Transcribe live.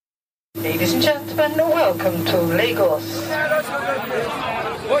Ladies and gentlemen, welcome to Lagos.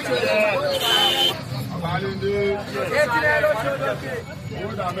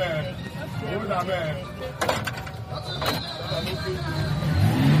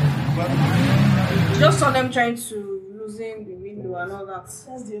 Just saw them trying to loosen the window and all that.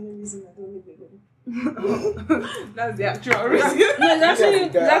 That's the only reason I don't live alone. That's the actual reason. No, it's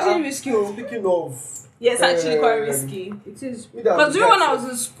actually risky. Speaking of, Yeah, it's actually quite risky. It is. Because during when I was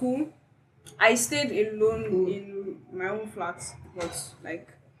in school, I stayed alone in my own flat. But like,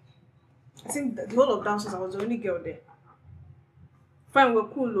 I think the whole of downstairs I was the only girl there. Fine, we're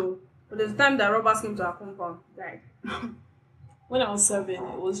cool though. But there's a time that robbers came to our compound, died. When I was 7,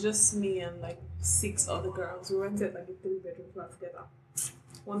 it was just me and like 6 other girls. We rented like a 3-bedroom flat together.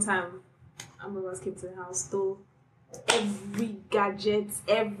 One time, robbers came to the house, stole every gadget,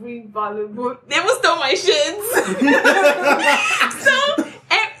 every valuable. They even stole my shades. So,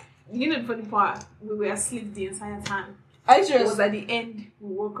 you know the funny part, we were asleep the entire time. It was at the end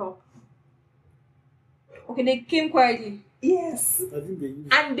we woke up. Okay, they came quietly. Yes. I think they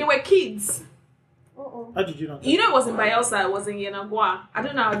used. And they were kids. How did you know? You know, it was in Bayelsa, it was in Yenagua. I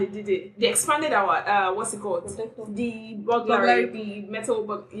don't know how they did it. They expanded our what's it called? The burglary, the metal.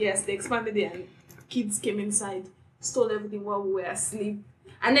 But yes, they expanded it, and kids came inside, stole everything while we were asleep.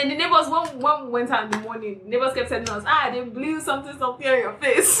 And then the neighbors, when we went out in the morning, neighbors kept telling us, they blew something on your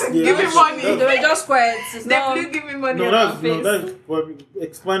face. Yeah, Give me money. They were just quiet. They blew, give me money No, on our that's face. no, that's what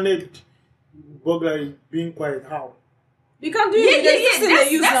expanded burglary being quiet. How? You can do it. There's this thing they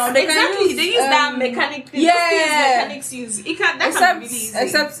use now. They exactly. can use, they use that mechanic thing. Yeah. Those things mechanics use. It can. That can be really easy.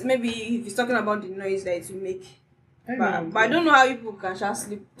 Except maybe if he's talking about the noise that it will make. But I don't know how people can just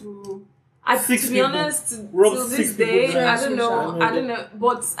sleep through. To Six be people. honest, Rob till this six day, people. I don't know. Yeah. I don't know.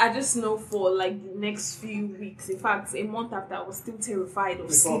 But I just know for like the next few weeks, in fact, a month after, I was still terrified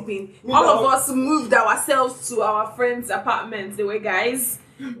of sleeping. All of us moved ourselves to our friends' apartments. They were guys.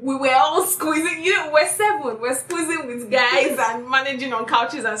 We were all squeezing. You know, we're 7. We're squeezing with guys and managing on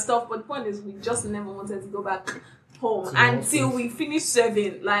couches and stuff. But the point is, we just never wanted to go back home until we finished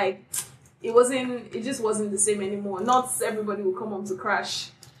serving. Like, it just wasn't the same anymore. Not everybody will come home to crash.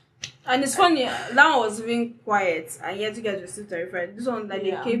 And it's funny, that one was even quiet, and yet you guys were still terrified. This one, like,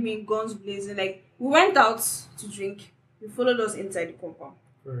 they came in, guns blazing. Like, we went out to drink. They followed us inside the compound.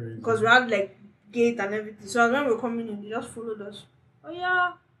 Because we had, like, gate and everything. So when we were coming in, they just followed us. Oh,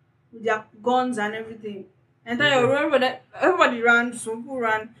 yeah. With their guns and everything. And I remember that everybody ran, some people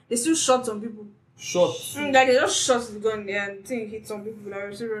ran. They still shot some people. Shots. Like, they just shot the gun there and the thing hit some people that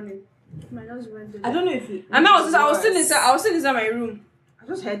were still running. I just went there. I don't know if it. And I was still inside my room. I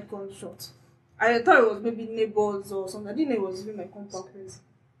just heard gunshots. I thought it was maybe neighbors or something. I didn't know it was even my compound.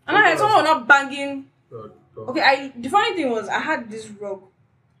 And I heard someone not banging. Okay, the funny thing was I had this rug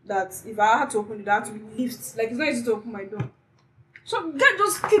that if I had to open it, I had to lift. Like, it's not easy to open my door. So the guy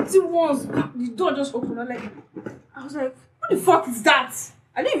just kicked it once. The door just opened. I was like, what the fuck is that?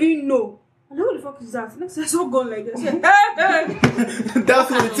 I didn't even know. I know what the fuck is that. Next thing I saw gun like this. That's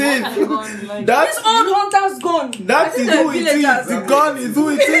what it is. This old hunter's gun. That is who it is. The gun is who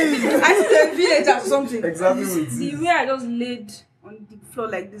it is. I think they're villagers or something. Exactly what it is. The way I just laid on the floor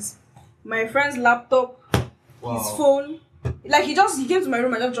like this. My friend's laptop, his phone. Like he came to my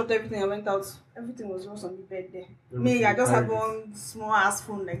room, I just dropped everything, I went out. Everything was just on the bed there. Me, I just had one small ass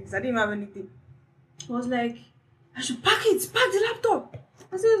phone like this. I didn't have anything. I was like, I should pack the laptop.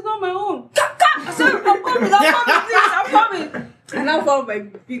 I said, it's not my own. I said, I'm coming. And I found my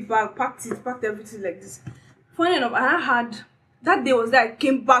big bag, packed everything like this. Funny enough, that day was that I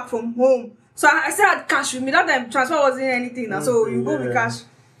came back from home. So I still had cash with me. That time transfer wasn't anything now. So you go with cash.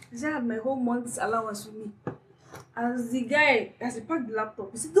 I still had my whole month's allowance with me. As he packed the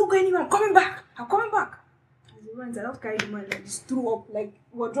laptop, he said, don't go anywhere, I'm coming back. As he went, I just carried the money like this, threw up, like,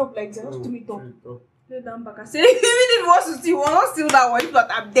 wardrobe like this, I just threw it up. Lay down back. I said, even if he wants to steal, we'll not steal that one. If not,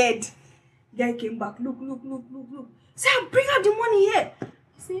 I'm dead. The guy came back. Look. Say, bring out the money here. I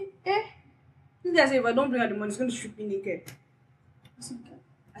said, This guy said, if I don't bring out the money, he's going to strip me naked.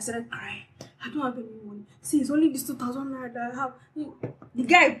 I started crying. I don't have any money. See, it's only this 2,000 naira that I have. The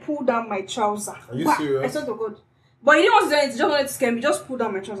guy pulled down my trouser. Are you serious? I swear to God. But he didn't want to do anything. He just wanted to scare me. He just pulled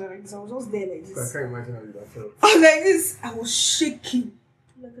down my trouser like this. I was just there like this. I can't imagine how you that felt. I was like this. I was shaking.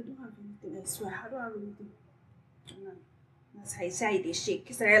 Like, I don't have anything. I swear, I don't have anything. And that's how he said they shake.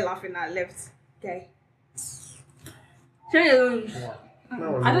 He started laughing and I left. Guy.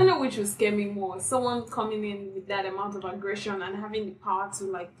 I don't know which will scare me more. Someone coming in with that amount of aggression and having the power to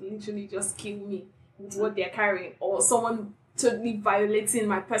like literally just kill me with what they're carrying, or someone totally violating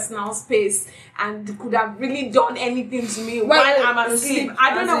my personal space and could have really done anything to me while I'm asleep.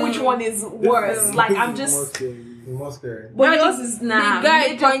 I don't know which one is worse. Like, I'm just... More scary. But Yours is the guy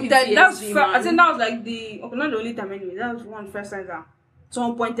major pointed. PTSD, That's man. I think that was like not the only time anyway. That was one of the first times that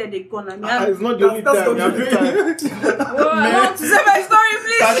someone pointed a gun at me. It's not the only That's time. not the only time. I want to say my story,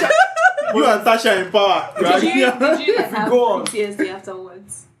 please. Tasha, you and Tasha in power. Did you like, have Go on. PTSD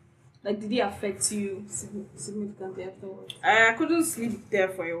afterwards? Like, did it affect you significantly afterwards? I couldn't sleep there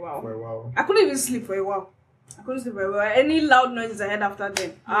for a while. Wow. I couldn't even sleep for a while. Any loud noises I heard after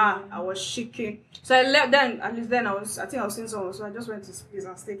then, I was shaking. So I left then. At least then I think I was seeing someone. So I just went to his place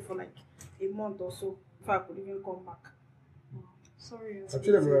and stayed for like a month or so before I could even come back. Sorry.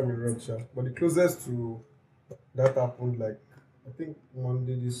 Actually, everywhere we wrote, Sha. But the closest to that happened, like, I think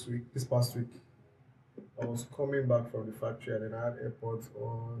Monday this past week. I was coming back from the factory and then I had AirPods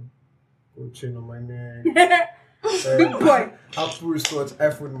on, gold chain on my neck. Boy. Apple wristwatch,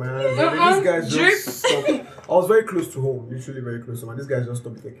 iPhone in my hands. And then these guys just stopped. I was very close to home, literally very close to home. And these guys just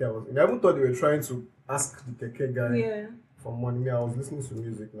stopped the keke. I even thought they were trying to ask the keke guy for money. Me, I was listening to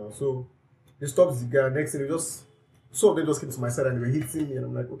music now. So they stopped the guy. Next thing, some of them just came to my side and they were hitting me. And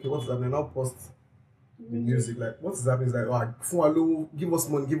I'm like, okay, what's happening? And I'll post the music. Like, what's happening? It's like, oh, give us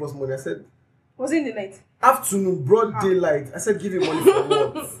money. I said, Was it in the night? afternoon, broad daylight. I said, give you money for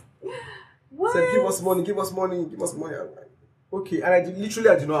what? What? Said, give us money. I'm like, okay. And I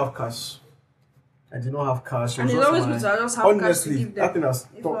did not have cash. It And was it's just always my- good to just have cash to honestly, give them. that thing has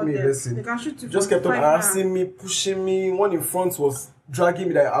If taught not me a them, lesson. They can shoot you. Just kept on 45 harassing me, pushing me. One in front was dragging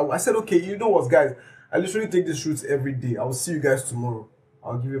me. I said, okay, you know what, guys? I literally take these shoots every day. I will see you guys tomorrow.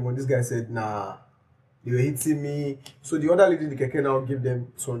 I'll give you money. This guy said, nah. They were hitting me. So the other lady in the keke now give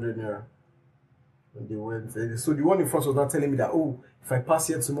them 200 naira. And they went. So the one in front was not telling me that, oh, if I pass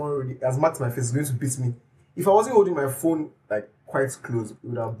here tomorrow, as much my face is going to beat me. If I wasn't holding my phone like quite close, it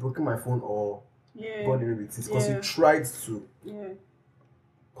would have broken my phone or gone away with it. Because he tried to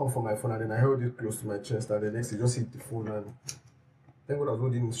come for my phone and then I held it close to my chest and the next he just hit the phone and thank God I was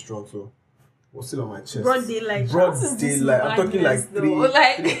holding it strong, so it was still on my chest. Broad daylight. Broad This is daylight. I'm talking madness, like 3 though.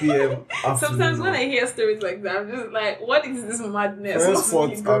 3 p.m. Sometimes when I hear stories like that, I'm just like, what is this madness? What's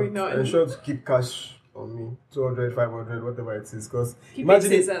really going on? I'm sure to keep cash on me, 200, 500, whatever it is. Because Keep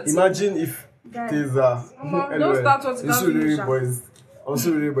imagine it safe, imagine if Guys, there's don't start what you can't finish, boys.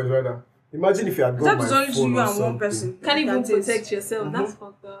 Also really boys right now. Imagine if you had gone That is my only phone you or and one something. person. Can't even That is- protect yourself. That's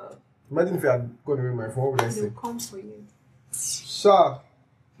fucked up. Imagine if you had gone away my phone, what would I say? They'll come for you. Sha,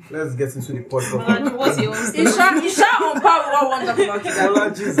 let's get into the podcast. Man, what's your own story? Isha on par with what one talk about today.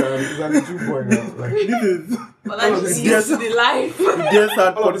 Olaji is a little boy now. Like, This is Well, I just this- used to the life. the dear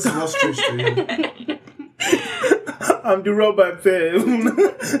sad all of this is podcast. not strange to you. I'm the robber fair.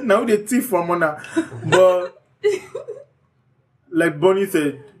 Now the thief from Mona. But like Bonnie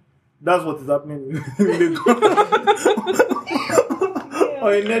said, that's what is happening in Lagos.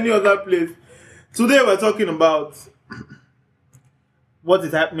 Or in any other place. Today we're talking about what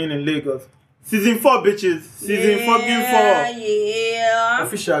is happening in Lagos. Season 4, bitches. Season fucking 4. Yeah.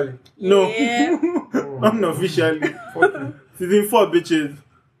 Officially. No. Yeah. Unofficially. Fuck you. Season 4, bitches.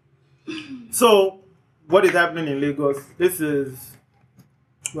 So, what is happening in Lagos?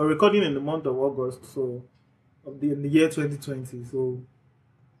 We're recording in the month of August, so in the year 2020. So,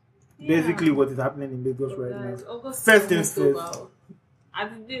 basically, what is happening in Lagos right now? Guys, August First is things almost first. over. I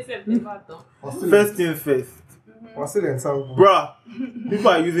did September though. First things first. We're still in town. Bruh, people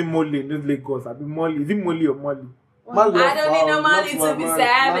are using Molly in this Lagos. I mean, Molly. Is it Molly or Molly? I don't need no money to be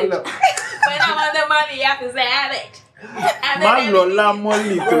savage. When I want the money, you have to savage. Malola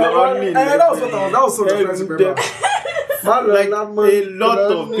Molly. That was what I was trying to remember. Like a lot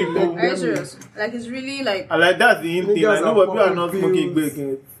of people. Are you serious? Like it's really like I like that's the in thing. Niggas I know are people are not popping smoking pills.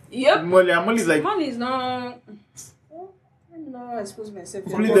 baking. Yep. Molly is like, money is not. I don't know. I expose myself.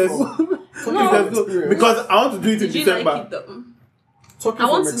 please No. let's go. Please let's go. Experience. Because I want to do it in Did you like December. it though? Talking I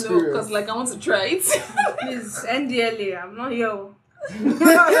want from to know because experience. like I want to try it. Please, NDLA. I'm not here.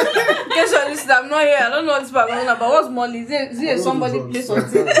 Guess what? Listen, I'm not here. I don't know what this part going on. But what's money? Is it somebody play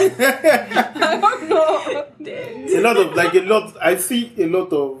something? I don't know. a lot. I see a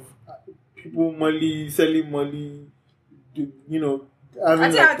lot of people Molly selling Molly. You know, I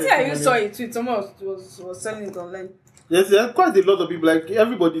think I even saw a tweet. Someone was selling it online. Yes, there are quite a lot of people. Like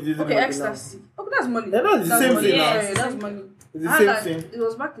everybody's using Okay, Molly ecstasy. Okay, that's money. Yeah, that's the same money. thing now. Yeah, that's money. now. It's the I same like- thing. It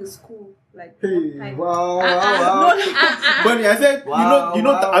was back in school. Like, Hey, time. wow. Bunny, I said, Wow,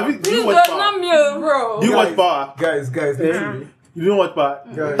 wow. have you, do This you was watch Power? not me, oh. Bro. Do you watch Power? Guys, literally. You don't watch Power?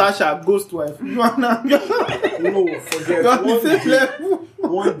 Guys. Tasha, Ghost Wife. You wanna No, forget. You're on the same level.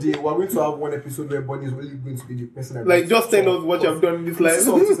 one day we're going to have one episode where Bonnie is only going to be the person that Like, just tell us what you have done in this life.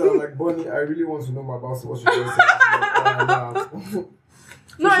 I'm like, Bonnie, I really want to know more about what you just said.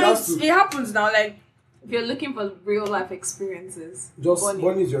 No, has to- it happens now. Like, If you're looking for real life experiences, Just Bonnie.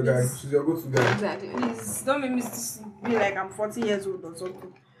 Bonnie is your guy. She's your go-to guy. Exactly. please don't make me be like I'm 40 years old or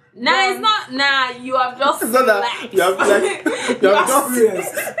something. Nah, it's not. Nah, you have just. It's not that you have like you have done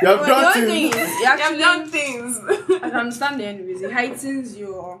Serious. you have But the done only thing things. is, it You have actually, done things. I can understand it anyways. It heightens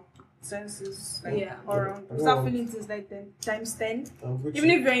your senses. Like, Yeah. around. You start feeling things like 10 times 10. I'm with Even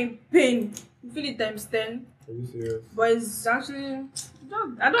you. if you're in pain, you feel it times 10. Are you serious? But it's actually,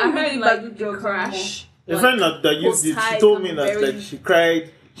 I I don't heard really like do the drugs crash. A friend that used it, she told me that like she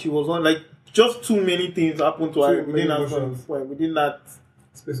cried, she was on like just too many things happened to her Too many within emotions. within that.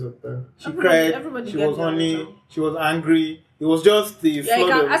 Space of time. She Everybody cried, she gets was their horny, emotion. she was angry. It was just the Yeah, you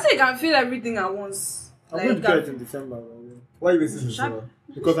flood can, I of. say you can feel everything at once. I'm Like, going you to try can- it in December. by the way. Why are you wasting this? Shut- Sarah?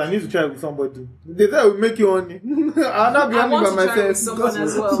 Because I need to try it with somebody. They said it will make you horny. I'll not be I horny want by to try myself. with someone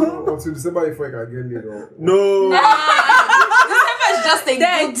as well. Until December before I can get laid. Or... No. December is just a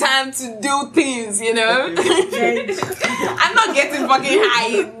Then- good time to do things, you know. Then- I'm not getting fucking high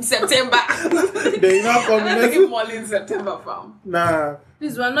in September. They not I'm coming. not taking Molly in September, fam. Nah.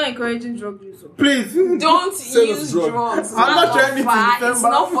 Please, we're not encouraging drug use. Please. Don't Sell us use drugs. drugs. I'm not It's trying it in far. It's December.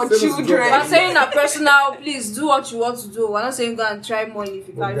 not for Sell us drugs. children. I'm saying that personal, please do what you want to do. We're not saying go and try money if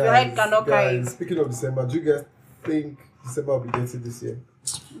you can. If your head cannot carry it. Speaking of December, do you guys think December will be getting this year?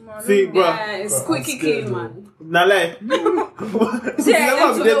 See, bro. Yeah, it's I'm squeaky scared, clean, though. man. Nah, like. See, I December need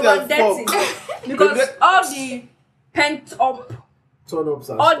will to get know as what dirty. fuck. Because all the pent up, Turn ups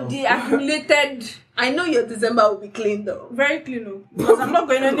and all stuff. the accumulated, I know your December will be clean though. very clean. Oh. Because I'm not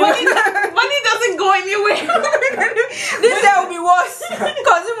going anywhere. Money doesn't go anywhere. This year will be worse.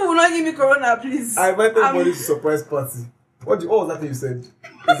 Because people will not give me corona, please. I invited I'm- Bonnie to surprise party. What was that thing you said?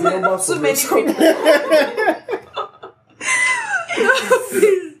 It's the number Too for many me. people.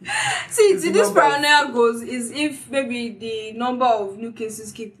 See, It's this numbers. paranoia goes is if maybe the number of new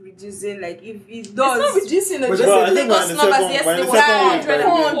cases keep reducing, like if it It's not does. reducing. But Just Bro, I the think we're Lagos in the numbers second- yesterday we're was in the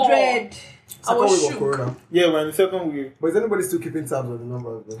second week. 400. I Second was wave of shook. corona. Yeah, we're in the second week. But is anybody still keeping tabs on the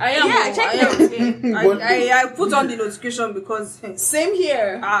numbers? Though? I am. Yeah, I checked everything. I put on the notification because Same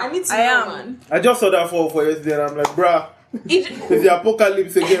here. Ah, I need to I know, am. man. I just saw that for yesterday and I'm like, bruh, It, it's the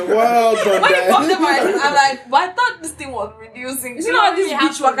apocalypse again. Well done, when it popped guys. up, I'm like, but I thought this thing was reducing. you know all these what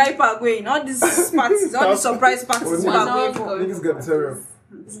beach waka people are going, all these parties, all these surprise parties Oh, people no. are going for. Niggas got terror.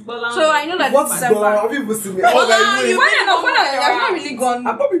 So I know that What's this going on? December. Have you even seen me? Oh, Oh, like, you When went I on I've not really gone.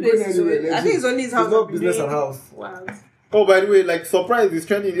 I'm probably going places, so anywhere. I think it's only his house. It's not I've been business doing. and house. Wow. Oh, by the way, like surprise is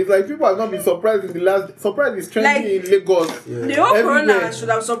trending. It's like people have not been surprised in the last. Surprise is trending Like- in Lagos. Yeah. The whole Everywhere. corona should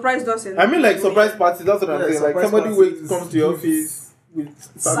have surprised us. I mean, like surprise parties. That's what I'm Yeah, saying. Like surprise somebody parties comes to your is- office with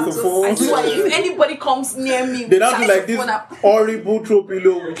I saxophone. swear, if anybody comes near me, They now do like this saxophone up. horrible throw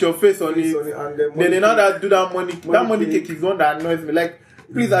pillow with your face on it. And then Then they now that do that money. That Money money cake. cake is one that annoys me. Like,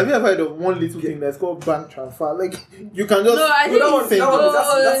 please, have you ever heard of one little thing that's called bank transfer? Like, you can just. No, I No, that one, think that one,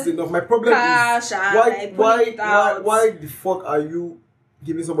 it's that's enough. My problem cash is and why, like why, pulling it out. why the fuck are you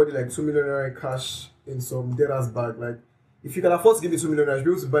giving somebody like 2 million naira in cash in some dead ass bag? Like, if you can afford to give me 2 million naira,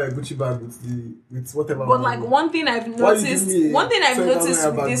 you should be able to buy a Gucci bag with whatever. But money. like one thing I've Why you give noticed, me a one thing I've 20,000 noticed naira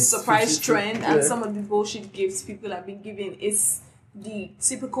with bag this with surprise 50, trend yeah. and some of the bullshit gifts people have been giving is the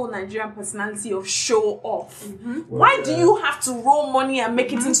typical Nigerian personality of show off. Why do you have to roll money and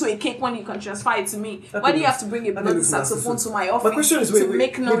make it into a cake when you can transfer it to me? Why do you have to bring a That bloody is saxophone narcissism. to my My office question is, to wait,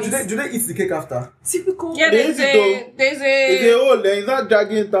 make noise? do they eat the cake after? Typical. Yeah, There's there's a hole there. It's not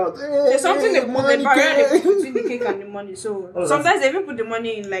dragging it out. there's something they put money the barrier they cake. put between the cake and the money. So Oh, sometimes they even put the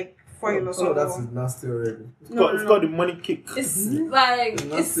money in like foil or Oh, something. that's nasty already. It's called the money cake. It's like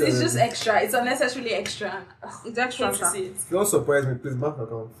That's it's just already. extra. It's unnecessarily extra. It's extra. Hate to see it. Don't surprise me, please. Bank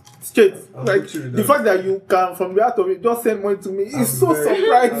account. Straight. I'm Like with you with the that. fact that you can from the out of it just send money to me I'm is so very-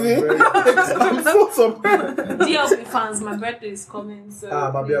 surprising. I'm very- I'm so surprised. DLP fans, my birthday is coming, so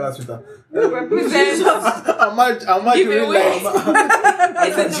Mabiola Twitter. represent. I'm not Give it really away. like.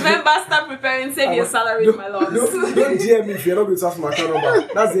 It's in November. Start preparing. Save your salary, my love. Don't GM me if you're not going to ask my account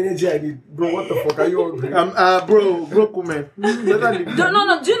number. That's the energy I need. Bro, what the fuck? Are you hungry? Bro, comment.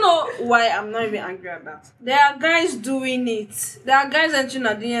 No. Do you know why I'm not even angry at that? There are guys doing it. There are guys entering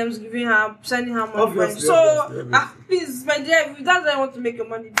her DMs, giving her, sending her money. Obviously, So, obviously. please, my dear, if that's why I want to make your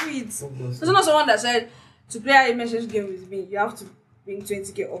money, do it. There's not someone that said to play a message game with me, you have to bring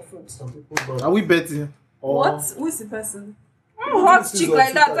 20k upfront. Some people, Are we betting? Or- What? Who is the person? hot chick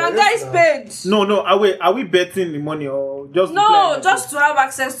like that, and guys paid. No. Are we betting the money or just? No, just to have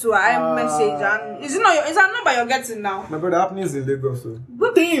access to our message, and is it not? Is that number you're getting now? My brother, happening is in Lagos, so.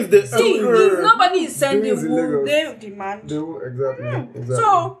 The thing is, the See, if nobody is sending, Things in will Lagos. they demand? They will, exactly.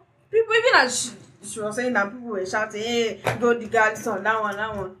 So people, even as she was saying that people were shouting, "Hey, go the guards on that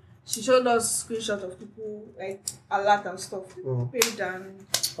one." She showed us screenshots of people like alert and stuff. People paid and.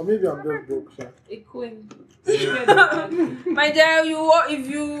 or maybe I'm just broke. Sure. A queen. My dear, if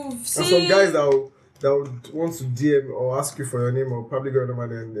you see And some guys that would want to DM or ask you for your name or probably go number,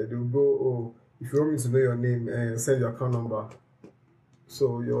 then they will go, oh, if you want me to know your name, and send your account number.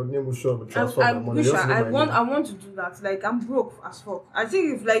 So your name will show up. Transfer the money. Just know my name. I want to do that. Like I'm broke as fuck. I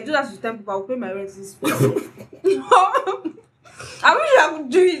think if like do that to 10 people, I'll pay my rent this month. I wish I could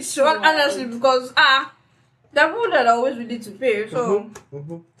do it, honestly, because the people that are always ready to pay. So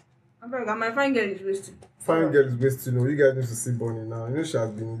I'm like, my fine girl is wasted. Fine girl is wasting. You guys need to see Bonnie now. You know she has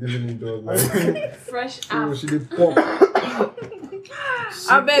been living indoors like Fresh so out. she did pop.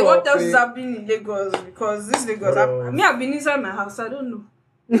 I beg, what else is happening in Lagos? Because this Lagos, I've been inside my house. I don't know.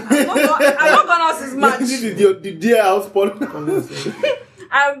 I'm not gone out since March. This is the dear house policy.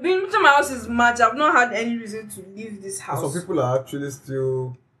 I've been to my house since March. I've not had any reason to leave this And house. some people are actually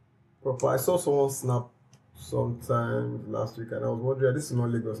still proper. I saw someone snap sometime last week and I was wondering, this is not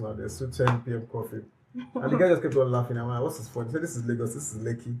Lagos now, there's still 10 p.m. coffee. And the guy just kept on laughing. I'm like, what's this for? He said, this is Lagos, this is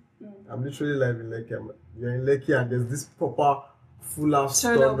Lekki. I'm literally live in Lekki. You're in Lekki and there's this proper full ass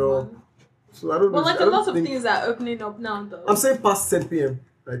Turn turn up, up. man. So I don't know. But like I a don't lot of think- things are opening up now, though. I'm saying past 10 p.m.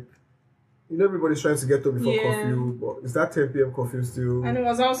 Like, you know, everybody's trying to get home before curfew, but is that 10 p.m. curfew still And it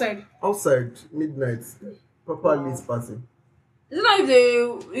was outside. outside midnight? Proper late party.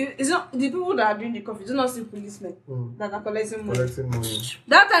 It's not the people that are doing the coffee. It's not still policemen that are collecting money. Collecting money.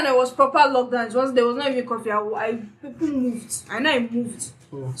 That time there was proper lockdown. There was not even coffee. People moved. I know I moved.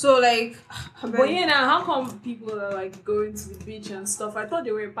 So like, But yeah, now how come people are like going to the beach and stuff? I thought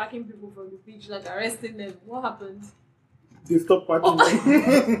they were packing people from the beach, like arresting them. What happened? They stop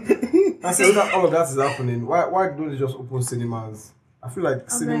partying. And since that all of that is happening, why don't they just open cinemas? I feel like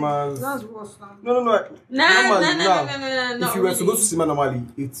cinemas. That's worse now. No. No. If you were to go to cinema normally,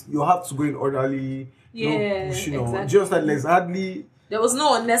 you have to go in orderly. Yeah, exactly. Just like there's hardly. There was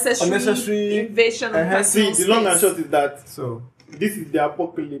no unnecessary invasion of personal See, the long and space. short is that So this is the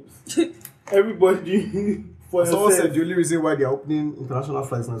apocalypse. Everybody for someone yourself. said the only reason why they are opening international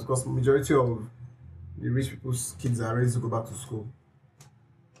flights now is because majority of the rich people's kids are ready to go back to school.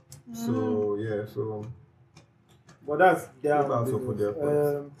 So yeah, so But that's their People also put their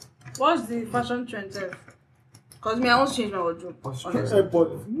business. What's the fashion trend there? Because me, I want to change my wardrobe. What's Honestly. Airport.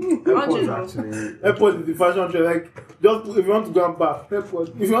 AirPods actually. Airport is the fashion trend. Like, just if you want to go and bath, airport.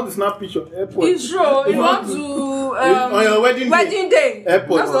 If you want to snap picture, airport. It's true. You want to on your wedding day. That's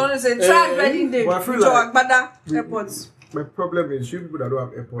Airport. what I want to say. Try wedding day. But I feel Picture like- Agbada, airports. My problem is you people that don't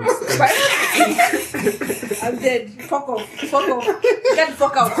have AirPods. I'm dead. Fuck off. Fuck off. Get the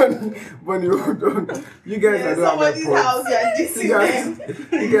fuck out. When you don't, you guys that don't have AirPods. you're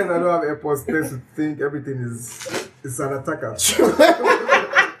You guys that don't have AirPods tend to think everything is an attack at you.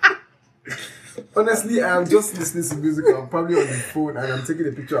 Honestly, I am just listening to music. I'm probably on the phone and I'm taking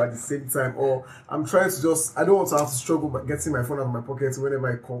a picture at the same time, or I'm trying to I don't want to have to struggle by getting my phone out of my pocket whenever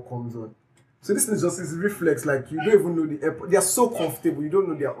a call comes on. So this is just this reflex, like you don't even know the AirPods. They are so comfortable, you don't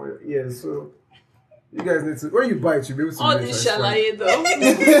know they are on your ears. So you guys need to, when you buy it, you'll be able to all measure this it's fine. shalaye though.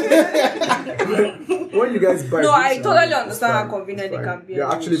 When you guys buy No, it, I it's totally fine. understand how It's convenient fine. it can be. They're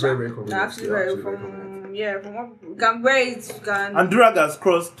actually very, very convenient. They're actually They're very actually very from convenient. from what you can wear it. You can. And Durag has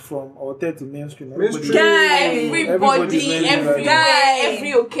crossed from hotel to mainstream. Mainstream. Everybody's Everybody, wearing everywhere, Guy.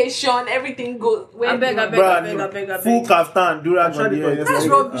 every occasion, everything goes. I beg. Brand, full kaftan, Durag on the air. That's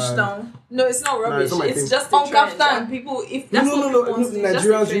rubbish And- now. No, it's not rubbish. it's not my It's thing. just a On trend. kaftan. And people, if that's what people want to do, it's just a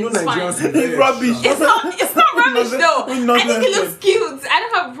Nigerians, trend, you know it's fine. Nigerians. It's rubbish. It's not rubbish though. We I nonsense think it them. looks cute. I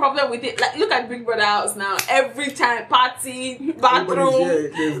don't have a problem with it. Like, look at Big Brother house now. Every time, party, bathroom,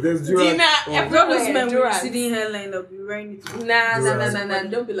 There's dinner, All those men everywhere. with Durag. sitting hairline that be wearing it. Nah.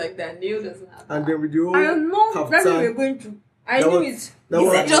 Don't be like that. Neil doesn't have that. And then with the whole I don't know. That's what we're kaftan. going to. I That knew was- it. that Is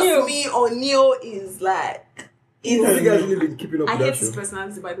was- it just me or Neil is like... Have you guys really been keeping up I with hate that his show?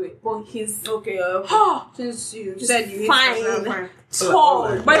 personality, by the way. But he's Okay. Since you Just said you hate fine. fine. tall,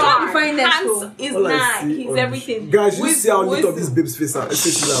 But it's not dark, the fineness, though. handsome. He's All I not. see He's on- everything. Guys, you With- see how lit with- up this babe's face are right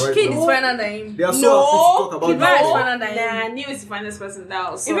Kid is now. finer than him. They are so No, happy to talk about Kid Vara is this. finer than him. Nah, Neil is the finest person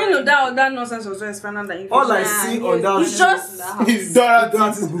now. Even though that nonsense was just finer than him. All I Nah, see Neil on is that He's show just- He's Dorothy.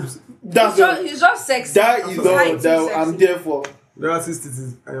 Dorothy's boobs. That's all. He's just sexy. That is all Height that sexy. I'm there for. Dorothy's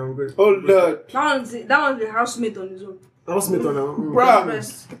titties. I am good. Oh Lord. That one's the housemate on his own. I was Smith on now. Bruh.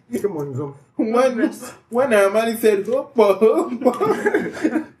 Breast. Come on, Zom. When Amani said,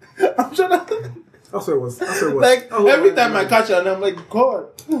 I'm trying to. That's what it was. That's what it was. Like, Oh, every time I catch her, and I'm like, God,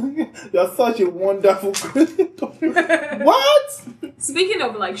 you're such a wonderful creator. What? Speaking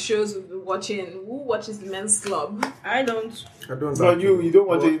of like shows we've been watching, who watches the Men's Club? I don't. I don't. But you don't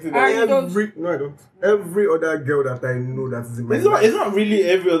watch anything. I Else. don't. No, I don't. Every other girl that I know that is in my It's not really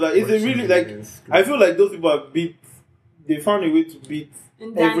every other. It's a really like. I feel like those people have beat. They found a way to beat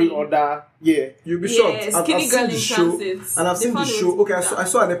And every Danny. other. Yeah. You'll be Yeah, shocked. Skinny Girl seen in the show, Transit. and I've They seen the found a way show. to Okay, do that. I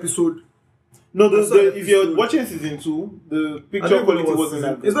saw an episode. No, I saw an if you're episode. watching season 2, the I picture don't even know quality what wasn't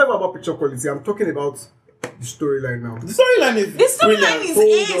season- that It's good. not about picture quality. I'm talking about the storyline now. The storyline is The storyline brilliant. is Hold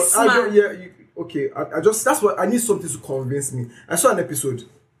ace, on. I don't, man. yeah, okay. I just that's what I need something to convince me. I saw an episode.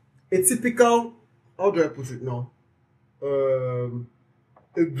 A typical. How do I put it now? A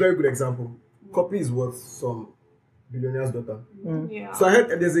very good example. Copy is worth some billionaire's daughter. Yeah. So I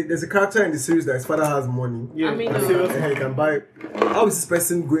heard there's a character in the series that his father has money. Yeah, I mean, And seriously. he can buy. How is this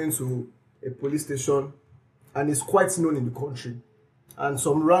person going to a police station and is quite known in the country? And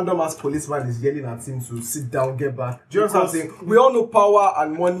some random ass policeman is yelling at him to sit down, get back. Do you understand what I'm saying? We all know power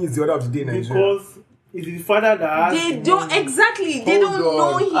and money is the order of the day in Nigeria. Because it's his father that has They the don't money. exactly. They Hold don't know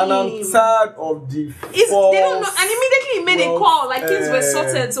on. him. And I'm tired of the They don't know. false, And immediately he made a well, call. Like things were uh,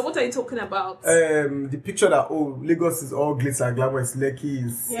 sorted. So what are you talking about? the picture that Lagos is all glitz and glamour, it's Lekki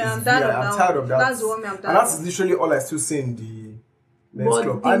is Yeah, is I'm tired VI. of I'm that tired one. of that. That's the one I'm tired And that's of. literally all I still see in the men's But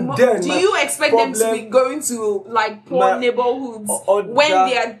club. the And mo- then do my you expect them to be problem- going to like poor My- neighborhoods or when that-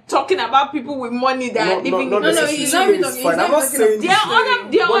 they are talking about people with money that are living not in No, necessarily. he's not even It's talking- fine. he's I'm not not even saying talking There about- are other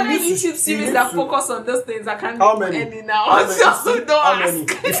But you need to- YouTube you series need that to- focus on those things. I can't How name many? any now. How many? So don't How ask. many?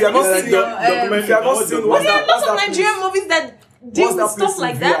 If you have not Like seen documentary, if you have not seen But there are what's lots of that Nigerian place? movies that deal What's with that place stuff in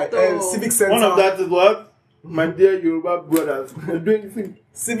like VI? that though. Civic Center. One of that is what? My dear Yoruba brothers. They're doing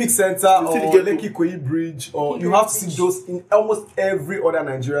Civic Center You see the or ghetto. Lekki Ikoyi Bridge, or Lekki you Ikoyi have to see Bridge. those in almost every other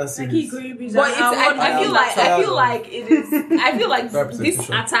Nigerian Like series. he could be But it's, I feel like it is. I feel like this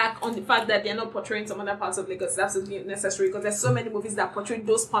Representation. attack on the fact that they're not portraying some other parts of Lagos is absolutely necessary because there's so many movies that portray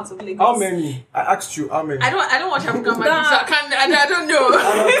those parts of Lagos. How many? I asked you how many. I don't watch African movies, so I don't know.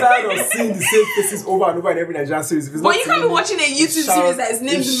 I'm tired of seeing the same faces over and over in every Nigerian series. If it's But not you can't be Timini, watching a YouTube Shout- series that is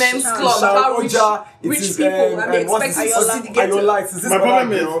named it's Men's Shout- Club Shout about rich Oja, it rich is, people and they what's expect this- to what's see this the ghetto. Ayola? Is this my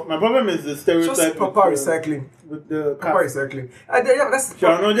other problem is the stereotype. just proper with the- recycling. With the Proper cast. recycling. And then, yeah, that's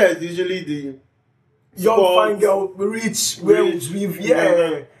Sharonoja is usually the young sports, fine girl, rich, well rich, with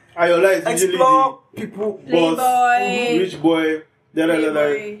yeah. Ayola is usually Explore people. the boss, Playboy. rich boy.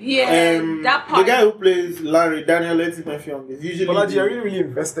 Playboy. Yeah, that part. The guy who plays Larry, Daniel Etimefiong, is usually. Bolaji, the- I really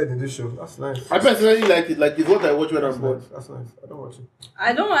invested in this show. That's nice. I personally like it. Like it's what I watch when I'm That's bored. nice. That's nice. I don't watch it.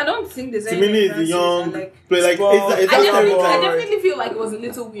 I don't think there's any Timini is the differences. young Like, play. Like Well, it's I that definitely, Alright. I definitely feel like it was a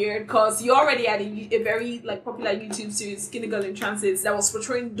little weird because you already had a very like popular YouTube series, Skinny Girl in Transit, that was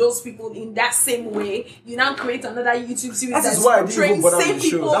portraying those people in that same way. You now create another YouTube series That is that's why I didn't portraying even bother with same the show.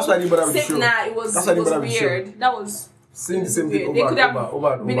 people. That's why I didn't bother with the same, show. Nah, it was That's why I didn't bother with the show. weird. That was Seeing the same thing weird. They could have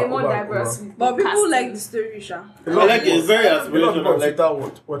over and been over, more over, diverse. over. with but people casting. like the story, Sha. I like it. It's very A lot of people aspirational. on Like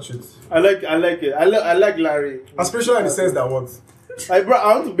Twitter watch it. I like it. I like Larry. Aspirational in the sense that what? I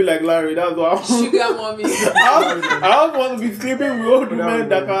want to be like Larry. That's what I want. Sugar mommy. I don't want to be sleeping with old women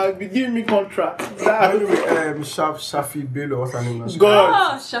that can be giving me contract. Anyway, Shafi Bello, what's her name now?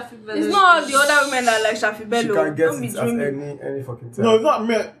 God. Oh, Shafi Bello. It's not the other women that like Shafi She Bello. can get Don't be it dreaming. at any fucking time. No, it's not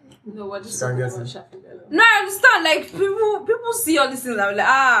me. No, we're just She can talking get about it. Shafi Bello. No, I understand. Like people see all these things. I'm like,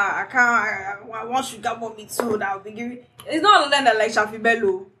 I can't. I want sugar mommy too. That will be giving. It's not all of them that like Shafi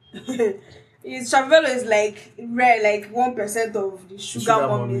Bello. Shafi Bello is like rare, like 1% of the sugar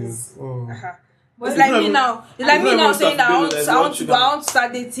mummies. Uh-huh. It's like me now. It's like me now saying that I want to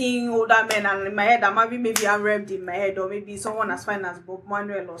start dating older men, and in my head I'm having maybe I'm revved in my head, or maybe someone as fine as Bob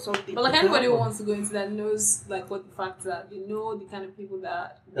Manuel or something. But like anybody who wants to go into that knows like what the facts are. They know the kind of people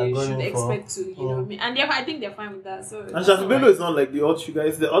that they They're should going for. expect to, you know what I mean? And I think they're fine with that. So And Shafi Bello is not like the old sugar.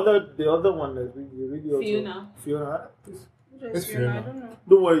 It's the other one that's really also. Fiona. It's Fiona. I don't know.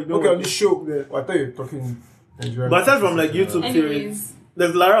 Don't worry. Don't Okay, worry. on the show. I thought you were talking Nigerian. But aside from like YouTube series, anyways.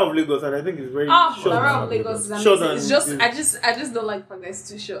 there's Lara of Lagos, and I think it's very short. Lara of Lagos is Short amazing. and It's just good. I just don't like when there's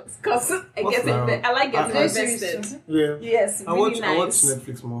too short because I What's get Lara? it. I like getting I- invested. Yeah. Yes, I really watch nice.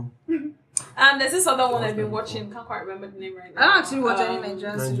 Netflix more. There's this other one I've been watching. Can't quite remember the name right now. I don't actually watch any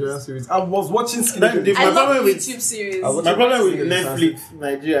Nigerian Nigerian series. series. I was watching Skinny Then Girl. the- I My love problem with- YouTube series. I watch My problem with Netflix. Netflix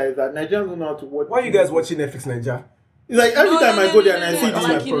Nigeria is that Nigerians don't know how to watch. Why are you guys watching Netflix Nigeria? It's like every time I go there and I see no. this,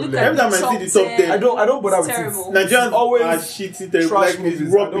 Like, you look problem. at every time I see the top 10, I don't bother It's with terrible. it. Nigerians Always are shitty, terrible, trash like movies.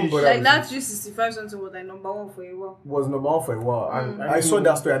 it's I don't rubbish. bother Like with that it. 365 something was like number one for a while. Was number one for a while, and I saw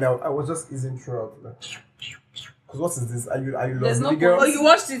that story and I was just easing throughout. Because what is this? Are you There's love no the girl? Oh, you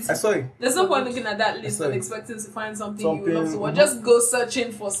watched it? I saw it. There's no point looking at that list Sorry. and expecting to find something you would love to watch. Mhm. Just go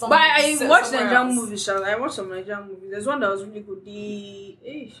searching for something. But I watched somewhere Nigerian else. movies, Charles. I watched some Nigerian movies. There's one that was really good.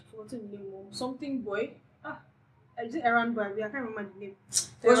 Forgotten the name. Something boy. Is it Errand Boy? I can't remember the name.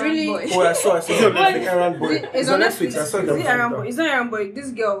 It was Errand really. Boy. Oh, I saw. It's on Netflix. Errand Boy. It's on Netflix. I saw it. Is it Errand Boy? It's not Errand Boy. This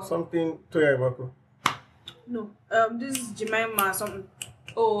girl. Something Toya Imako. No. This is Jemima something.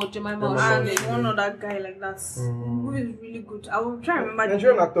 Oh, Jemima. And Oshodi. one other guy like that. The movie is really good. I will try and remember the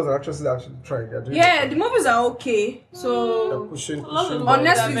Nigerian name. actors and actresses are actually trying. They're doing Yeah, it. the movies are okay. They're So pushing. A lot of pushing them on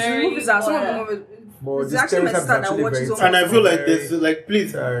They're back. Netflix, very the movies are some of the quiet. movies. But It's this actually my stereotype is sister that actually watches very all And I feel like very this, like,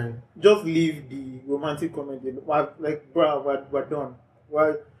 please, tiring. just leave the romantic comedy. Like, bro, we're done.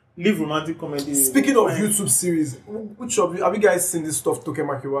 Why leave romantic comedy? Speaking of YouTube series, which of you have you guys seen this stuff?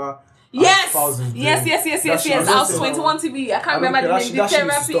 Tokemakiwa. Yes! Thousands Yes, doing? yes, yes, That yes, shit yes. is I was insane. 21 TV. I can't I don't remember care. the That name. shit- The that shit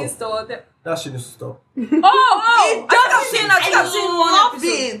needs to therapist stop. or the. That shit needs to stop. Oh, I think I've seen one love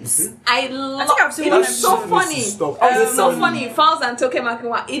episode. it. I love think I've seen it. one It's so episode. funny. Needs to stop. It's so Um, funny. Falz and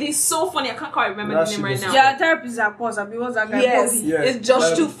Tokemakiwa. It is so funny. I can't quite remember That the name shit right is- now. Yeah, therapists are pause. I mean, what's that guy? Yes, Bobby? Yeah. it's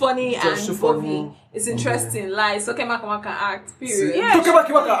just too funny Just and too funny. Bobby. It's interesting. Like Tokemakiwa can act. Period. Yeah.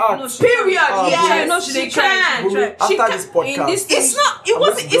 Tokemakiwa can No, act. she Period. Ah, yes, no, she she can. can. She can. She After can. this podcast, In this It's not. It I'm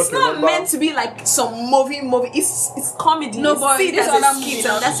wasn't. going to It's just not remember- meant to be like some movie. It's comedy. No, It's but seen this as other a movie skit,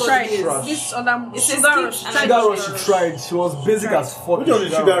 that and that's she what tried. it is. Trash. This other It's Sugar a skit, Rush. and tried Sugar it. Rush, she tried. She was basic Tried. as fuck. Which one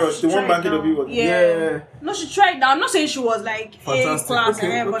is Sugar Rush? The one back in the view was. Yeah. No, she tried. Now I'm not saying she was like Fantastic. A class,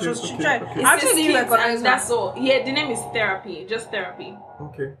 Okay, but okay, she okay, tried. okay. I It's a actually didn't skit, recognize and that. that's all. Yeah, the name is Therapy. Just Therapy.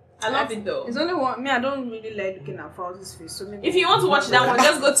 Okay. I love it though. It's only one. Me, I don't really like looking at Fauzi's face. So maybe If you want to watch that one,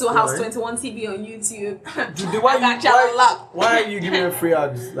 just go to House Right. 21 TV on YouTube. Why, I got y'all locked. why are you giving them free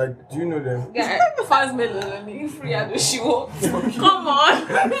ads? Like, do you know them? Fans Melody, free at the show. Come on.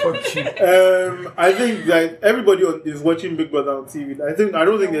 Fuck you. I think like everybody is watching Big Brother on TV. I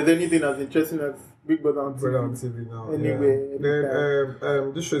don't think there's anything as interesting as Big Brother on TV. Brother on TV now. Anyway,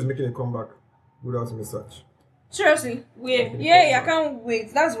 Then, this show is making a comeback without message. seriously, Weird. yeah, I can't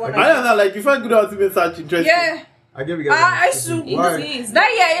wait. That's one. I don't know, like you find Good Ultimate Search interesting. Yeah, I gave you guys. I used to. Why? It is. That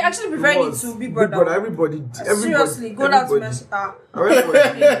year, I actually preferred it was to Big Brother. Everybody. Seriously, go down to mess.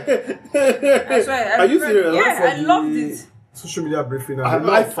 Everybody. I swear. Are you preferred- serious? Yeah, For I loved the it. Social media briefing.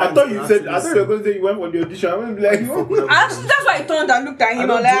 I thought you said. I thought you were going to say you went for the audition. I was like, Actually, that's why I turned and looked at him.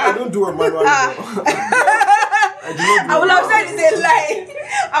 I don't do a manual. I do not do I would a have said manual it's a lie.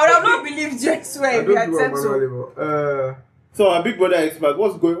 I would have not believed you. I swear, I if you don't had do a said so. manual. so our Big Brother expert,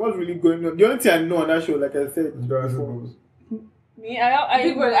 what's really going on? The only thing I know on that show, like I said before, Me, I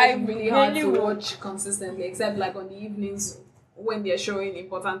Big Brother is really really hard to watch. watch consistently, except like on the evenings when they're showing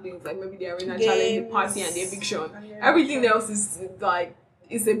important things, like maybe the arena Games. challenge, the party, and the eviction. And the Everything else is like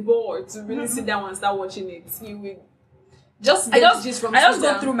it's a bore to really sit down and start watching it. You will just I get just, the gist from I just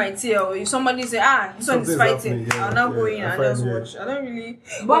Twitter. go through my TL. If somebody say, this one is Something's fighting, happening, yeah, I'll now go yeah, in I and find, just yeah. watch. I don't really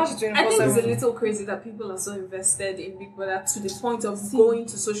But watch it I think it's a 24/7. little crazy that people are so invested in Big Brother to the point of going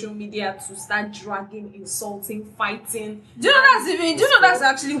to social media to start dragging, insulting, fighting. Do you know that's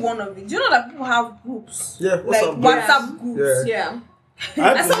actually one of it? Do you know that people have groups? Yeah, Like WhatsApp WhatsApp groups. Yeah. I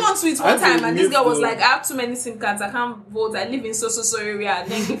had And to- someone tweets I had one time to and this mute girl was the- like, I have too many SIM cards, I can't vote, I live in so area,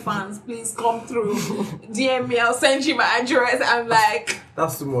 Nengi fans, please come through, DM me, I'll send you my address. I'm like,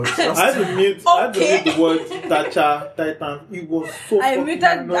 That's too much. I had to mute. I had to mute the word Thatcher, Titan. It was so. I fucking muted.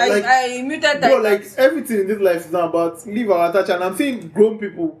 annoying. I muted Bro, that. like everything in this life is now about leave our touch, and I'm seeing grown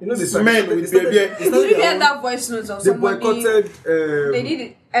people, You know, they men started- with they baby. started- Did you hear that voice note of They somebody? boycotted. They did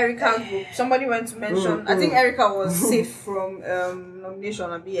it. Erica group. Somebody went to mention. I think Erica was safe from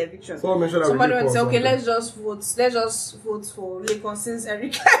nomination and be eviction. Someone mentioned that Somebody we went to say, did okay, something. let's just vote for Lekon since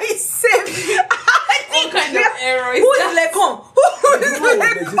Erica is safe. what kind of error is Who that? is Lekon? Who The is woman was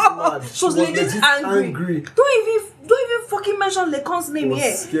legit Lekon? mad. She was legit angry. Don't even fucking mention Lekon's It name was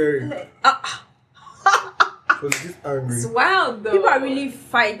here. scary. She was legit angry. It's wild though. People are really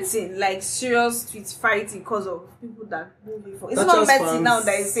fighting, like serious tweets fighting because of people that move before. It's That's not just Messi fans. now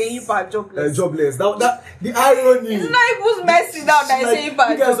that is saying you are jobless. Jobless. That the irony. It's not even Messi now that is Like, saying you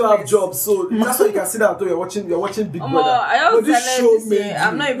are you guys don't have jobless. jobs, so that's why you can sit down and you're watching Big Brother. I But also this said show this made year,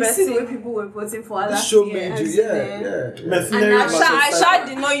 I'm you. not You see the way investing. people were voting for This last show year. made and you. then- Mercenary I versus sha Titan.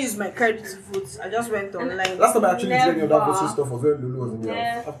 did not use my credit to vote. I just went online. Last time I actually did any of that Never. voting stuff was when Lulu was in the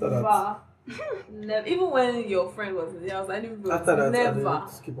house. After that, Never. Even when your friend was in the house, I didn't vote. After that, I Never.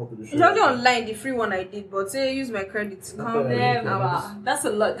 didn't keep up with the show. It's only online, the free one I did, but say use my credit. Count Okay. them. Never. That's a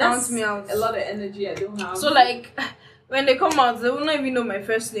lot. Count That's me out. a lot of energy I don't have. So like, when they come out, they will not even know my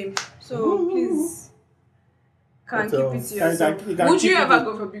first name. So please, can What keep else? it to yourself. Would you ever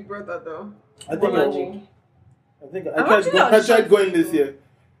go for Big Brother though? I think Imagine. I tried going this year.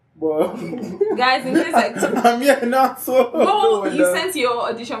 But Guys, in case I I'm here now, so oh, you wonder. sent your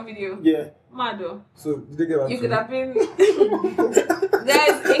audition video. yeah. Mado. So did they get back You to could you? have been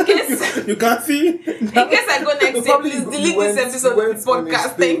guys, in case You can see. I go next year, please delete this episode of the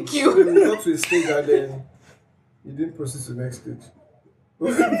podcast. Thank you. You got to a stage and then you didn't proceed to the next stage.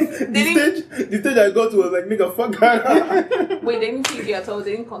 The stage I got to was like, nigga, fuck that. Wait, they didn't pick you at all,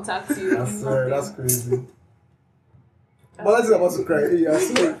 they didn't contact you. That's crazy. But that's about to cry. Hey, I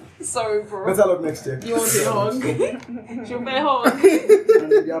swear. Sorry, bro. Better luck next year. You want a hug? She'll be hug. And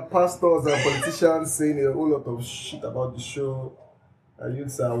then there are pastors and politicians saying a whole lot of shit about the show. And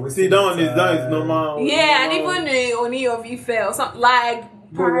youths are wasting See, that one their is normal. Yeah, and even Oni of Ife or something like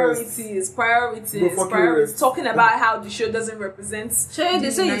Bro, priorities, Bro, fucking rest. talking about how the show doesn't represent Sure, they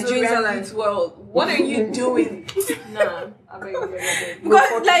say it's always Nigerian alive. youth world. What are you doing? Nah, I beg.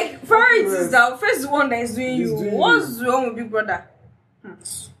 Because like priorities, the first one that is doing He's you. doing What's wrong with Big Brother?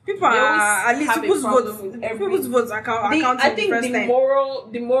 People They are always at least have a people's problem votes. with every- People's votes are counting I the think first the time. moral,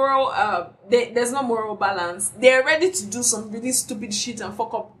 there's no moral balance. They're ready to do some really stupid shit and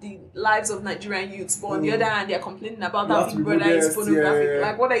fuck up the lives of Nigerian youths, but on the other hand, they're complaining about You how have to Big be Brother is modest, pornographic. yeah.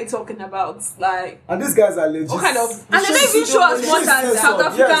 Like, what are you talking about? Like, And these guys are legit. what kind of? And they don't even show as much as South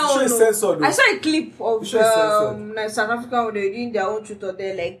African Yes, one. show no. censored. I saw a clip of Show censored. like South Africa when they were doing their own truth or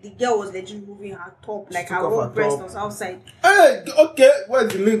there. Like the girl was legit moving her top, like took her off whole her breast top. was outside. Hey, okay,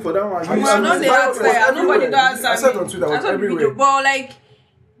 where's the link for that one? I Man, don't they ask everywhere. like nobody does I saw it on Twitter, I saw the everywhere. video, but like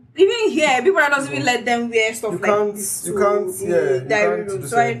even here, people doesn't even let them wear stuff You like can't- this you to can't- the yeah, you diary can't room. do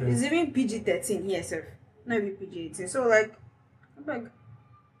So I, certain it's even PG-13 here, sir. Not even PG-18. So like, I'm like,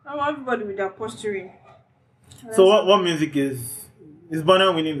 I want everybody with their posturing. So what music is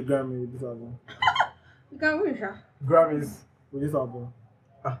Burna winning the Grammy with this album? You can win, sir. Grammys. With this album?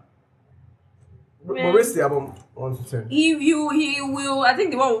 But raise the album 1 to 10. He will. I think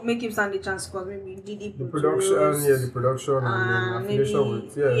the one will make him stand a chance because maybe Didi The production, the production, and then maybe, affiliation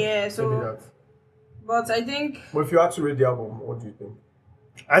with yeah. So, maybe that. but I think But if you had to rate the album, what do you think?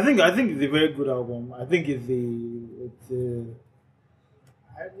 I think it's a very good album. I think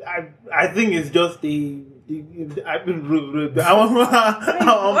I think it's just I'm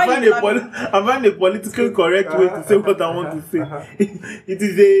finding a political correct way to say what I want to say. It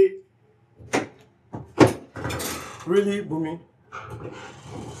is a Really, Bumi?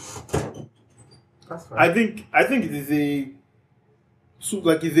 That's fine. I think it is it's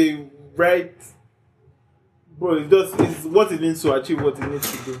a right, bro. It's what it needs to achieve what it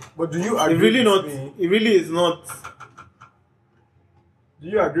needs to do. But do you It agree really with not. me? It really is not. Do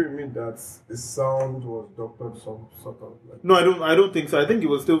you agree with me that the sound was doctored some sort of like? No, I don't think so. I think it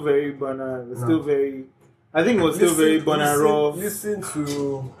was still very Burna. It was still very. I think it was still very Burna raw. Listen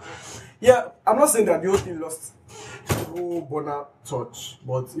to. Yeah, I'm not saying that the whole thing lost no Burna touch,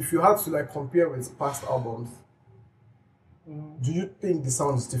 but if you had to like compare with past albums, do you think the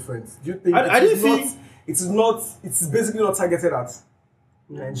sound is different? Do you think I didn't see. It's basically not targeted at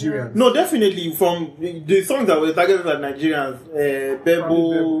Nigerians? No, definitely from the songs that were targeted at Nigerians,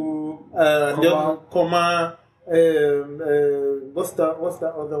 Bebo, Koma, what's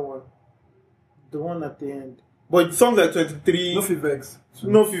that other one? The one at the end. But songs like 23, No Fivex.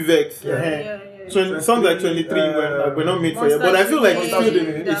 No Fivex, yeah. songs like 23 were not made for you. But I feel like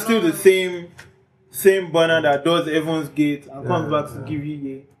it's still the same Burna that does Evans Gate and comes back to give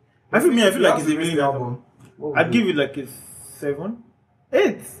you I feel like it's a really nice album. I'd give it like a 7,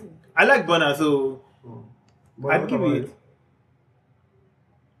 8. I like Burna, so I'd give it.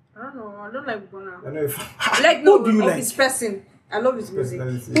 I don't know. I don't like Burna. I know if I like Who do you of like? his person. I love his music.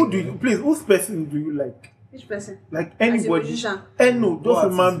 Whose person do you like? Which person? Like As a anybody? musician. No, just What a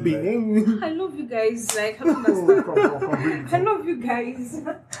man artist you being. I love you guys. Like I don't Come understand. I love you guys.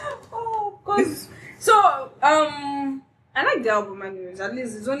 Oh, cause so I like the album anyways. At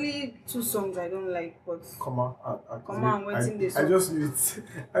least it's only 2 songs I don't like, but Come on, I'm waiting this I one. just knew it.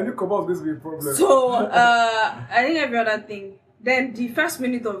 I knew Come on was going to be a problem. So I think every other thing. Then the first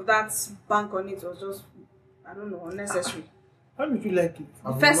minute of that bank on it was just I don't know unnecessary. How did you like it?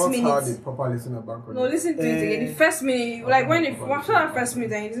 I've first not minute. heard it proper listen to Bank on No, it. listen to it again. The first minute, like when if Proper after that first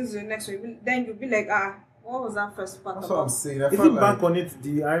minute and you listen to the next one, then you'll be like, what was that first part That's what I'm about? saying. I Is felt it like back on it?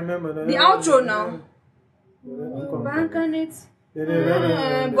 I remember The outro now. I'm coming. Bank on it.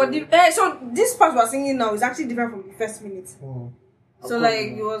 But so this part we're singing now is actually different from the first minute. So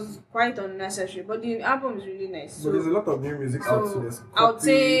like it was quite unnecessary. But the album is really nice. But So there's a lot of new music out there. I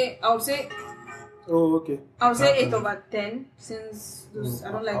would say Oh, okay. I would say 8/10 since those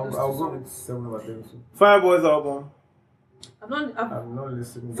I don't like those I'll two go with songs. 7/10. Fireboy's album. I've I'm not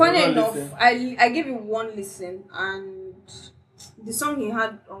listening. funny not enough, listen. I gave it one listen and the song he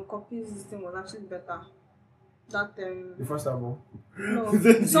had on Copies this thing was actually better. That The first album. no,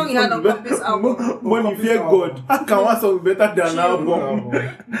 the song he had on Copies album. When you fear God, how can one song be better than an album?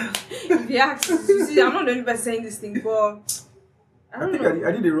 If you ask, you see, I'm not the only person saying this thing, but I I don't think know.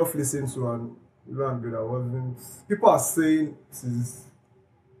 I did a rough listen to and lo and behold, I wasn't. People are saying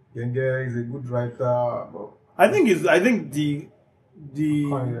Genge is a good writer, but I think the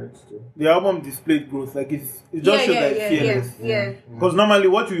can't hear it still. the album displayed growth. Like it just shows that it's fearless. yeah. Because normally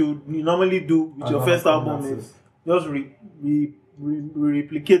what you normally do with your Another first album thing is just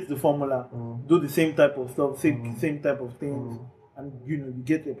replicate the formula, do the same type of stuff, same type of things, and you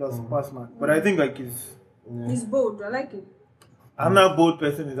get a pass mark. But I think like He's bold. I like it. another bold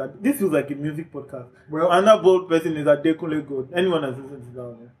person is that this feels like a music podcast. Well, Another bold person is that Adekunle Gold. Anyone has listened to that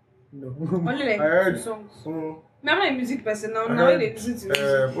one? No. Only like I heard. two songs. mm, I'm not a music person now. I Now heard, they listen to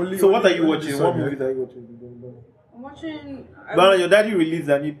music. only- So what are you only watching? this What song, yeah. movies are you watching? I'm watching. Well, your daddy released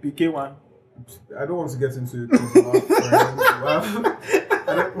an EP one. I don't want to get into it.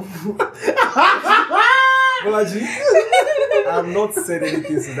 Bolaji, I have not said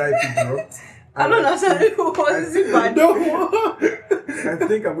anything since that EP dropped. I don't know. Was it bad? I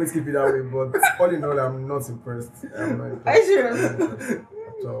think I'm going to keep it that way, but all in all, I'm not impressed. I'm not impressed. Are you serious? I'm not impressed.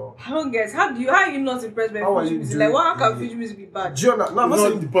 So, I don't guess. How are you not impressed by How are Fuji you music? doing? Like, how can Fuji music be bad? do you know, no, I'm not It's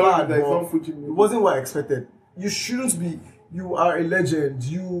saying not it's the problem bad, that it's but not Fuji it music. wasn't what I expected. You shouldn't be. You are a legend.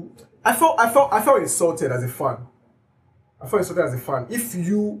 I felt insulted as a fan. I felt insulted as a fan. If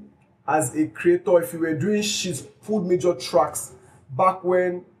you, as a creator, if you were doing shit, pulled major tracks back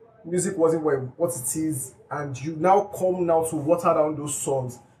when music wasn't what it is, and you now come now to water down those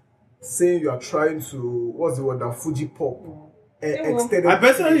songs, saying you are trying to what's the word that Fuji pop extended. I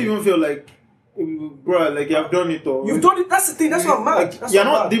personally even feel like, bro, like you have done it all. You've done it. That's the thing. That's what I'm mad. That's You're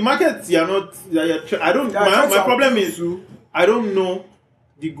what not I'm the mad. market. You're not. I don't. Yeah, I try My to problem appeal is to I don't know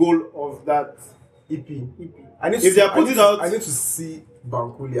the goal of that EP. EP. I need If to they are putting out, I need to see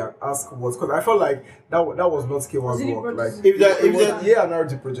Bankuli and ask what, because I felt like that was not K1's Is it work. Like produced? If it was an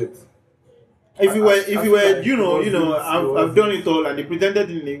narrative project. if you I feel were, like you know, it was I've done it all, and they presented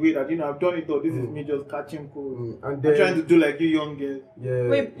it in a way that I've done it all. This is me just catching cold. And I'm then trying to do like you young girls. yeah,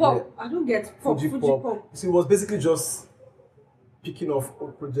 Wait, pop. I don't get pop. Fuji pop. So it was basically just picking off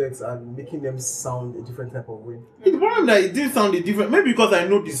old projects and making them sound a different type of way. The problem that it didn't sound different. Maybe because I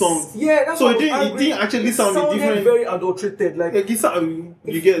know the song. Yeah, that's So what it I was didn't. It angry. didn't actually It sound sounded different. very adulterated. Like Like it sound,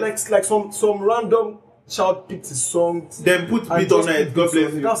 you if- get like some random child picked his song. then put and beat on just it. put God beats on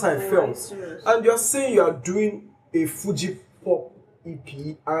bless it. you. That's how I felt. serious. And you're saying you are doing a Fuji pop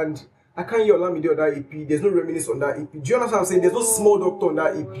EP, and I can't hear Olamide on that EP. There's no Reminisce on that EP. Do you understand what I'm saying? There's no Small Doctor on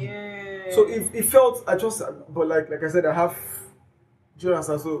that EP. Yeah. So it felt, but like I said, I have. Do you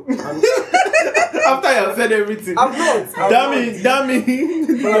understand? So After you have said everything, I'm not. damn me.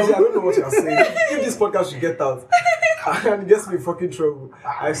 But actually, I don't know what you're saying. If this podcast should get out and it gets me in fucking trouble,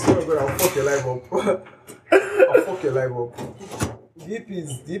 I swear to God, I'll fuck your life up. I'll fuck your life up. The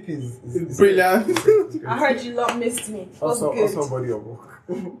EP is Brilliant. I heard you lot missed me. What's Also, good? somebody of work.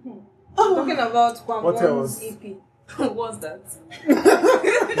 Talking about Kwam What One's else? EP. What's that? You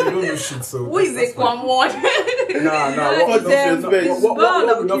don't know shit, so. Who is a Kwam One? Nah. Like, What them, respect. it's we bad,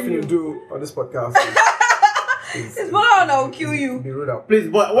 I'll nothing kill you. to do on this podcast. It's bad, I'll kill you. Be rude out. Please,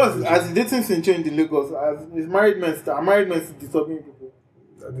 but what's as the dating scene changed in Lagos? As is married men still disturbing people?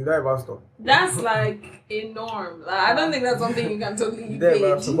 Did I ever stop? That's like a norm. Like, I don't think that's something you can totally Did I ever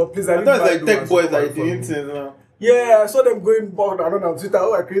evade. stop? But please, I I didn't thought buy it's like no tech boys and that are support doing from things you. now. Yeah, I saw them going back around on Twitter.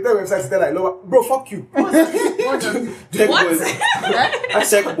 Oh, I created a website to tell like, lower. Bro, fuck you. Tech What? boys.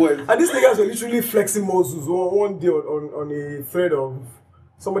 Tech boys. And these niggas were literally flexing muscles one day on a thread of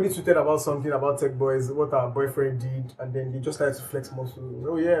somebody tweeted about something about tech boys, what our boyfriend did, and then they just like to flex muscles.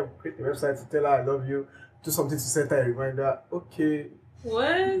 Oh yeah, create a website to tell her I love you, do something to send her a reminder. Okay,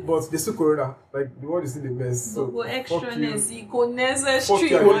 What? but there's still corona. Like the world is still a mess. So Go fuck extraness, you. Ikonese Fuck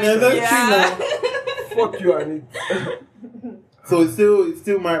street. you, Ikonese Yeah. Fuck you and it. So it's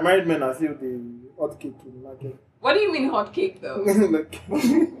still married men are still the hot cake in the market. What do you mean hot cake though? Like,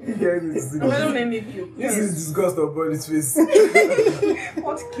 Yeah, this Don't make me puke. is disgust on body's face.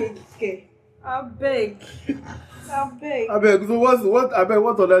 What cake? Okay. I beg. I beg. So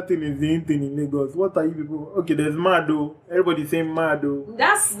what other thing is the in thing in Lagos? What are you people? Okay, there's Mado. Everybody saying Mado.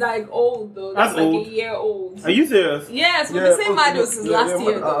 That's like old though. That's like old. a year old. Are you serious? Yes, we've been saying Mado since last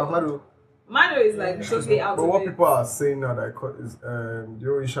year. Mado. Mado is like totally out But of what it. people are saying now that I call is the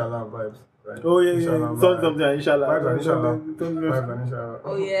old Inshallah vibes. Right? Oh yeah. Inshallah Something inshallah. Vibes and Inshallah. Don't- Vibes and Inshallah.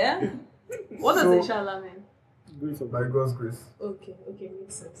 Oh yeah? What does So- inshallah mean? Grace of By God. God's grace. Okay,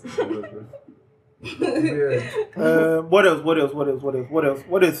 makes sense. God's grace. Yeah.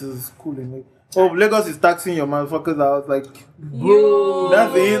 What else is cool in it? Oh, Lagos is taxing your motherfuckers out. Like, Yo.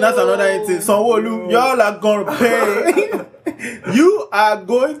 that's another thing. Sanwo-Olu, y'all are gonna pay. You are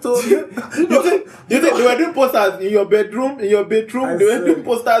going to. You think they were doing posters in your bedroom? They were doing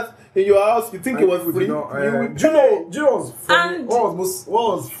posters in your house. You think it was free? Do you know what's funny? And- What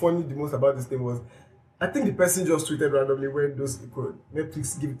was funny the most about this thing was, I think the person just tweeted randomly when those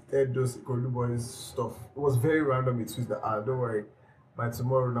Netflix give those Ikolu boys stuff. It was very random. It tweeted that don't worry, by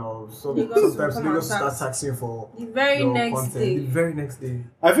tomorrow now. Lagos will Sometimes come Lagos and start tax. taxing for The very your next content. day. The very next day.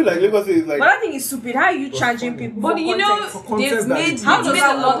 I feel like Lagos is like. But I think it's stupid. How are you was charging funny. people But for you know, content? For content they've that made, they How does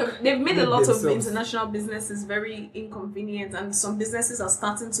that a lot work? of they've made a lot of themselves. international businesses very inconvenient, and some businesses are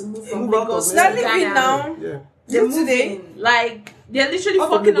starting to move from Move out Lagos of to They're Lagos. leaving Ghana. now. Yeah. They're Today. moving. Like they're literally Out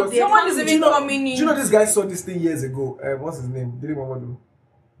of fucking up Lagos. the Someone is economy. even coming in. Do you know this guy saw this thing years ago? What's his name? Dili Momodu.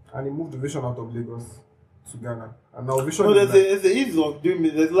 And he moved the Vision out of Lagos to Ghana. And now Vision No, is there's a ease of doing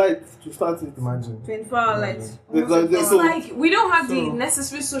it. There's light to start it. imagine. 24-hour lights. There's like- It's So- like we don't have the so-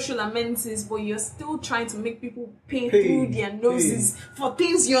 necessary social amenities, but you're still trying to make people pay Pay, through their noses for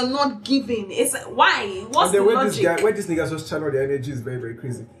things you're not giving. It's why? What's And then the logic? when this nigga just channel the energy is very, very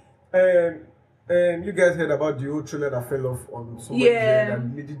crazy. You guys heard about the old trailer that fell off on somebody's Yeah. head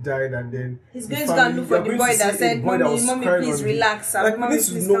and the lady died and then He's the going to go family- and look they are for the going boy to that see said, a boy that was Mommy, crying please on the- relax. Like we Mommy, need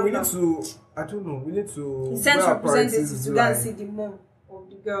to please know, calm we down. need to, I don't know, we need to. He sent where our representatives priorities to go and see the mom of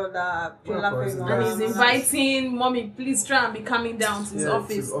the girl that Yeah, Jola priorities Feng lie. And was. he's inviting mommy, please try and be coming down to his Yeah,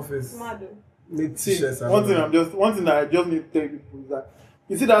 office. his office. Mad. Made See, t-shirts and one all thing that. one thing that I just need to tell people is that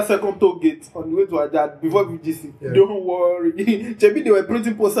you see that second toll gate on the way to Ajad before VGC. Yeah. Don't worry. Chebi, they were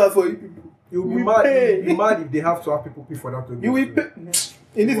printing posters for you people. You'll be You mad. pay. You'll be mad if they have to have people pay for that to You will go pay. through. In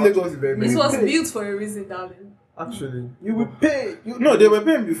this You Lagos, actually very, This very was pay. built for a reason, darling. Actually. you will pay. No, they were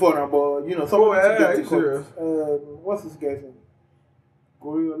paying before now, but you know, somebody Oh, took yeah, them to are you court. serious? What's this guy's name?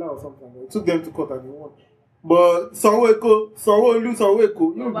 Goriola or something. They took them to court and they won. But Sanwo-Eko, Sanwo-Olu, you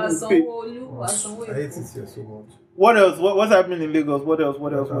But will pay. Sanwo-Olu, but I hate it Sanwo-Eko. here so much. What else? What's happening in Lagos? What else?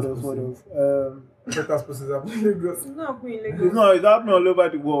 Better supposed to happen in Lagos. It's not happening in Lagos. No, it's happening all over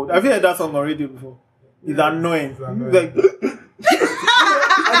the world. Have you heard that song on radio before? It's annoying. It's annoying. Like,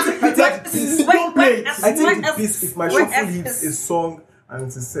 I take the piece. don't play it. I take the piece if my What shuffle else? hits a song and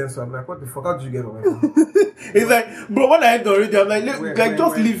it's a sense. I'm like, what the fuck? How did you get on my phone? It's like, bro, when I heard on radio, I'm like, just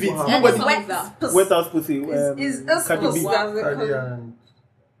leave it. What Nobody. happened? That. Wet house pussy. It's Cardi B.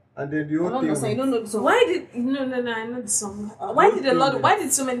 And then the I whole don't thing. understand. You don't know the song. Why did no I know the song. Why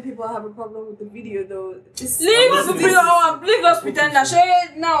did so many people have a problem with the video though? Leave us pretend that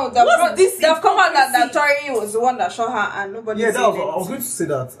she now they've come out that Tori was the one that shot her and nobody Yeah, said that was, I was anything. going to say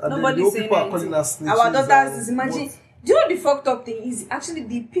that. And Nobody then the saying people are calling anything. us snitches. Our daughters and is imagine. what? Do you know the fucked up thing is actually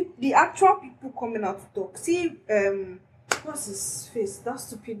the actual people coming out to talk. See, what's his face? That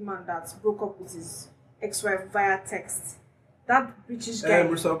stupid man that broke up with his ex-wife via text. That British guy,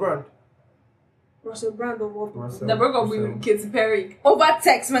 Russell Brand. Russell Brand of all people. The broke up with Katy Perry. Over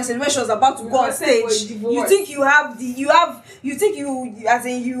text message when she was about to go on Because they were stage. divorced. You think you are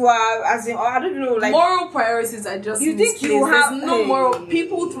I don't know, like Moral priorities are just You think misplaced. you have- There's no hey. moral.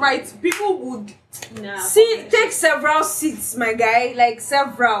 People would see take several seats, my guy, like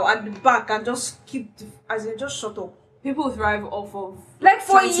several at the back and just keep just shut up. people thrive off of Like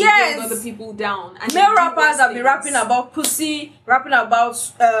for trying to years, bring other people down. And male they do rappers worse have been things. rapping about pussy, rapping about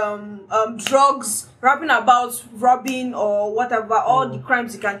drugs, rapping about robbing or whatever, all the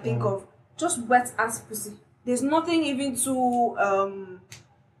crimes you can think of. Just wet ass pussy. There's nothing even too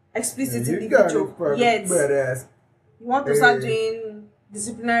explicit in the video yet. You want to start doing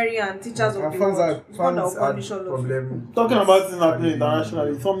disciplinary and teachers of the world. You want to punish all of you. problem. Talking about things happening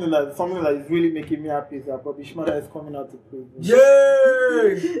internationally, something that is really making me happy is that Bobby Shmurda is coming out to praise.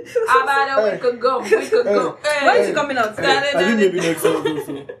 Yay! About we could go. When is he coming out? I think maybe next month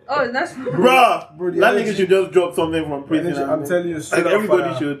also. Oh, that's Bruh, Bro, the that energy- nigga should just drop something from prison. Energy, I'm telling you, like straight up everybody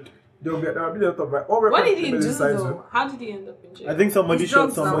fire. should. There'll be a lot of What did he do though? How did he end up in jail? I think somebody He's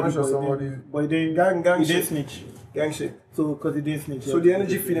shot drugs now. somebody, Somebody. but he didn't. Gang He shit. didn't snitch. Gang shit. So because he didn't snitch. So the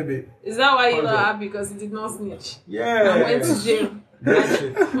energy feeling a bit. Is that why you're not 100. happy because he did not snitch? Yeah. And went to jail. Gang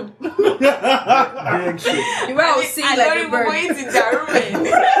shit. Gang shit. The way I was singing I like don't a even bird. go into their room.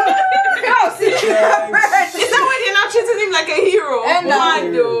 I was singing like a Gang bird. Is that why they're not treating him like a hero? And Man,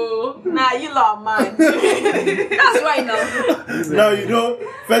 though. Nah, you lot man. That's why now. Now you know,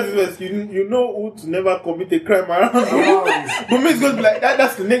 first, you know who to never commit a crime around. Wow. But me is going to be like,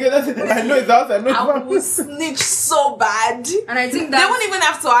 that's the nigga, that's it. I know his house, I know his I house. will snitch so bad. And I think They that won't even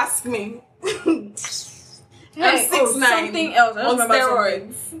have to ask me. I'm 6'9". something else. I on just remember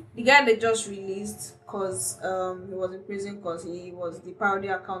steroids. something. The guy they just released because he was in prison because he was the parody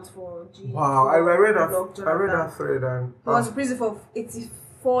account for G. Wow, I read that. Blog I read Jonathan. that thread and He was in prison for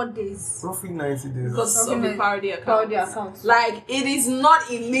 84 days. roughly 90 days. Because of Something the like- parody account. Parody account. Like, it is not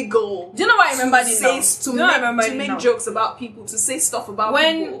illegal. Do you know what I remember it say, now? to Do you know what I remember make, it to make now? jokes about people, to say stuff about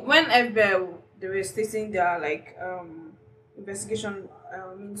people. When FBI they were stating their like investigation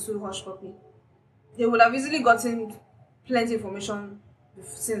into Hush Puppy, they would have easily gotten plenty information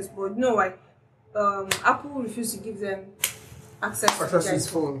since, but you know why? Apple refused to give them access to Access the to his guy's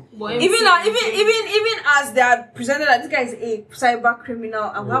phone. But even now, MTN even as they are presented that this guy is a cyber criminal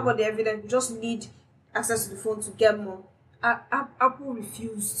and we have all the evidence, we just need access to the phone to get more. Apple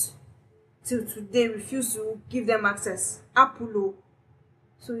refused till today, refused to give them access. Apple,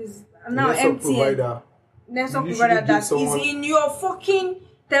 so it's now Network MTN, provider. network You provider usually that give someone- is in your fucking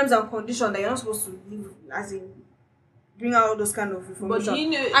terms and conditions that you're not supposed to leave, as in bring out all those kind of But information. you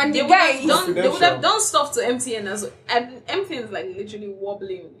know, And they the would guy have is done, they would have confidential. done stuff to MTN as well. And MTN is like literally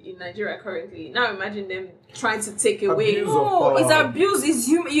wobbling in Nigeria currently. Now imagine them trying to take away. Abuse of No, power. it's abuse. It's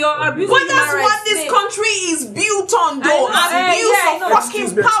you're abusing. But that's human what rights. this country is built on, though. know. I Abuse know. of Excuse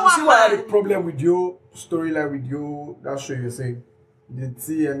fucking me, you see power, why I had a man. problem with your storyline with you, that show you're saying, the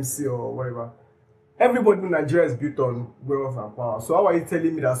TMC or whatever. Everybody in Nigeria is built on wealth and power. So how are you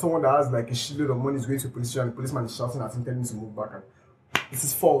telling me that someone that has like a shitload of money is going to a police station and the policeman is shouting at him, telling him to move back? And this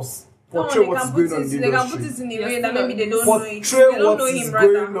is false. No, Portray they what can is put going on in it. the They can put industry. it in a Yes, way that no. maybe they don't know it. Portray They don't what know is him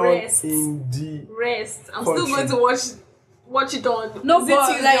going rather. on Rest. in the Rest. I'm Country. still going to watch it on. No, is it but,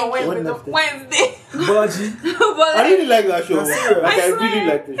 Tuesday like- or Wednesday? Wednesday. Baji. But I really like that show. That's it. Like, I I really swear.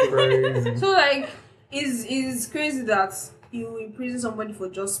 like the show. Crazy. so like, it's crazy that you imprison somebody for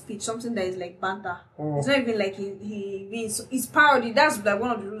just speech, something that is like banter. It's not even like he means it's parody. That's like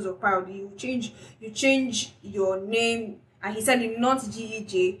one of the rules of parody. You change your name, and he said not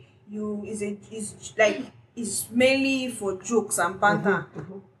GEJ. Is mainly for jokes and banter,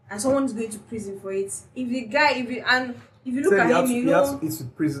 and someone's going to prison for it. If you look Said at him, you he had know. to eat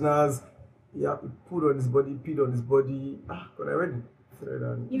with prisoners. He had to put on his body, peed on his body. But I read it.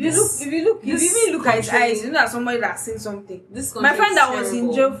 If you even look at his country- eyes, you know that somebody that's seen something. This My country friend is that was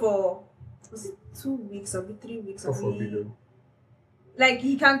in terrible. jail for was it 2 weeks or 3 weeks? God forbid. Like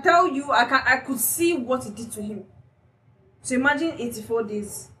he can tell you, I could see what it did to him. So imagine 84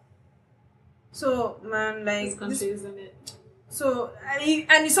 days. So man, This like country, this, isn't it? so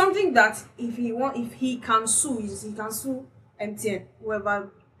and it's something that if he can sue, he can sue MTN,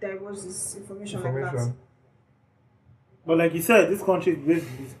 whoever divulges this information like that. Information. But like you said, this country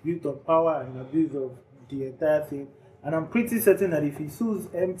is built on power and abuse of the entire thing. And I'm pretty certain that if he sues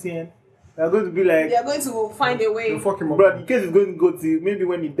MTN, they're going to be like, They are going to find a way. They'll fuck him up. bro, the case is going to go to maybe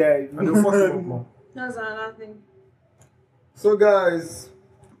when he dies. And they'll fuck him up more. That's another thing. So guys,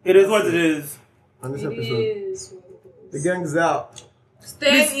 It is what it is. on this It episode, is. the gang's out.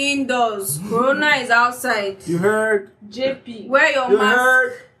 Stay indoors. Corona is outside. You heard? JP. Wear your You mask.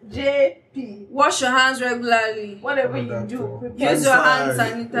 heard? JP. Wash your hands regularly. Whatever Heard you that do, too. prepare. Use your hand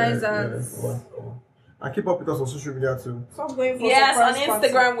Sanitize. sanitizers. Yeah. And keep up with us on social media too. Stop going for Yes, on surprise party.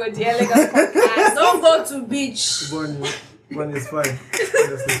 Instagram with the Elegance Podcast. Don't go to beach. Bunny is fine.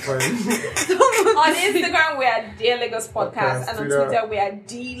 Honestly, fine. On Instagram, we are Dear Lagos Podcast, Podcast, and on Twitter. Twitter, we are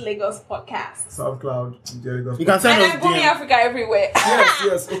D Lagos Podcast. SoundCloud, Jerry Gospel. You can send And us I'm Bumi DM. Africa everywhere.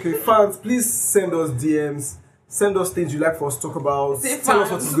 Yes. Okay, fans, please send us DMs. Send us things you like for us to talk about. Say Tell us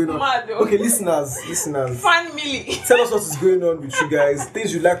fans. what is going on. Mad, though. Okay, listeners. Fan Millie. Tell us what is going on with you guys.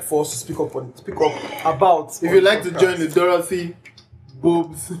 Things you like for us to speak up about. If you'd like to join the Dorothy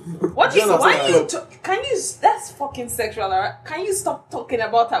boobs, What you? Join us Why on you? club. Can you? That's fucking sexual, alright? Can you stop talking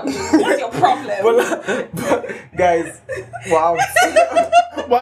about that? What's your problem? but guys, wow.